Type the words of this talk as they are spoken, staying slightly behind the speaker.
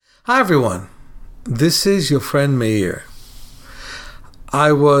Hi everyone, this is your friend Meir.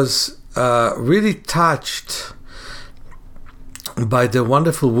 I was really touched by the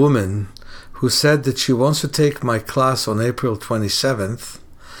wonderful woman who said that she wants to take my class on April 27th,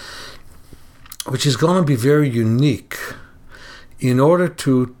 which is going to be very unique, in order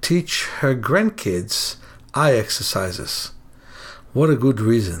to teach her grandkids eye exercises. What a good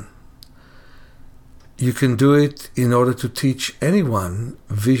reason. You can do it in order to teach anyone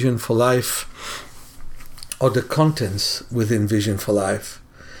Vision for Life or the contents within Vision for Life.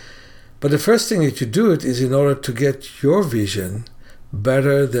 But the first thing that you do it is in order to get your vision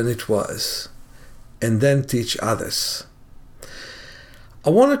better than it was, and then teach others.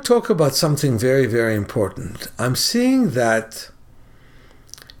 I want to talk about something very, very important. I'm seeing that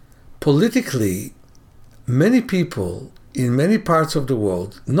politically, many people in many parts of the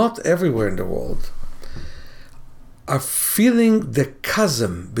world, not everywhere in the world, are feeling the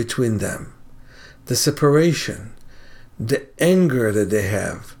chasm between them, the separation, the anger that they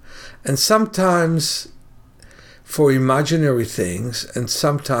have, and sometimes for imaginary things and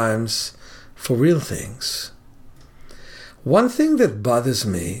sometimes for real things. One thing that bothers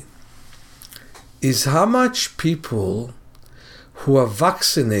me is how much people who are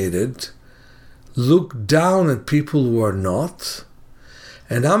vaccinated look down at people who are not,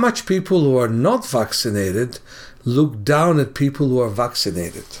 and how much people who are not vaccinated look down at people who are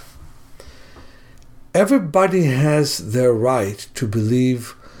vaccinated. Everybody has their right to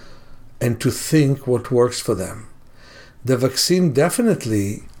believe and to think what works for them. The vaccine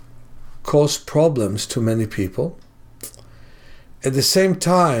definitely caused problems to many people. At the same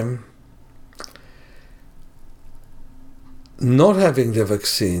time, not having the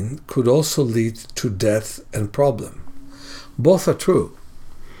vaccine could also lead to death and problem. Both are true.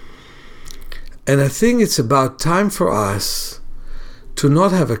 And I think it's about time for us to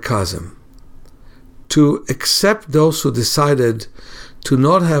not have a chasm, to accept those who decided to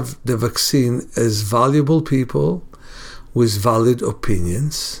not have the vaccine as valuable people with valid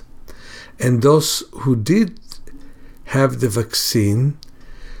opinions, and those who did have the vaccine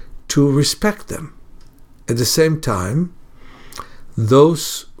to respect them. At the same time,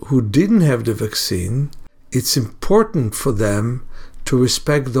 those who didn't have the vaccine, it's important for them to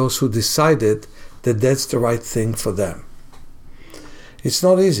respect those who decided that that's the right thing for them. It's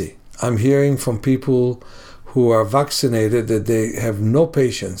not easy. I'm hearing from people who are vaccinated that they have no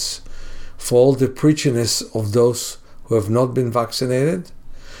patience for all the preachiness of those who have not been vaccinated.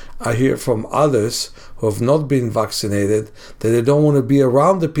 I hear from others who have not been vaccinated that they don't want to be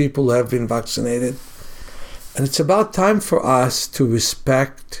around the people who have been vaccinated. And it's about time for us to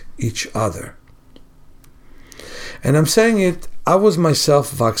respect each other. And I'm saying it, I was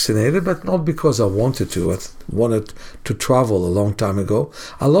myself vaccinated, but not because I wanted to. I wanted to travel a long time ago.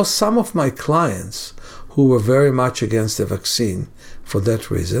 I lost some of my clients who were very much against the vaccine for that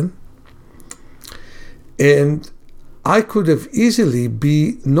reason. And I could have easily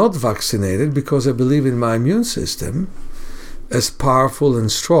be not vaccinated because I believe in my immune system as powerful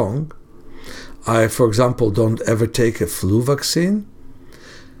and strong. I, for example, don't ever take a flu vaccine.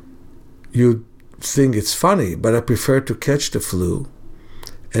 You think it's funny, but I prefer to catch the flu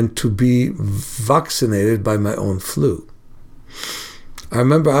and to be vaccinated by my own flu. I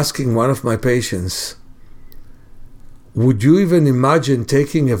remember asking one of my patients, would you even imagine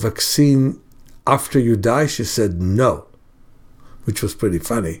taking a vaccine after you die? She said no, which was pretty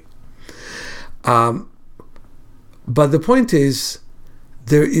funny. But the point is,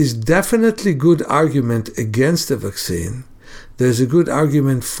 there is definitely good argument against the vaccine. There's a good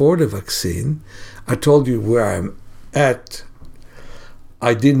argument for the vaccine. I told you where I'm at.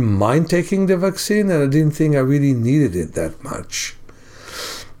 I didn't mind taking the vaccine, and I didn't think I really needed it that much.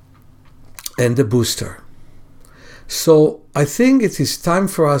 And the booster. So I think it is time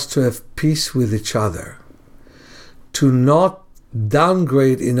for us to have peace with each other, to not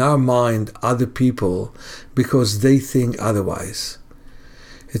downgrade in our mind other people because they think otherwise.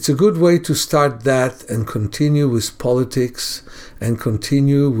 It's a good way to start that and continue with politics and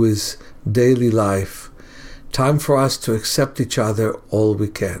continue with daily life. Time for us to accept each other all we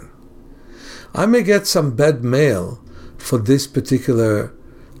can. I may get some bad mail for this particular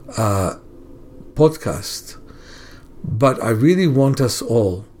podcast, but I really want us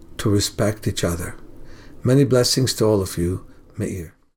all to respect each other. Many blessings to all of you. Meir.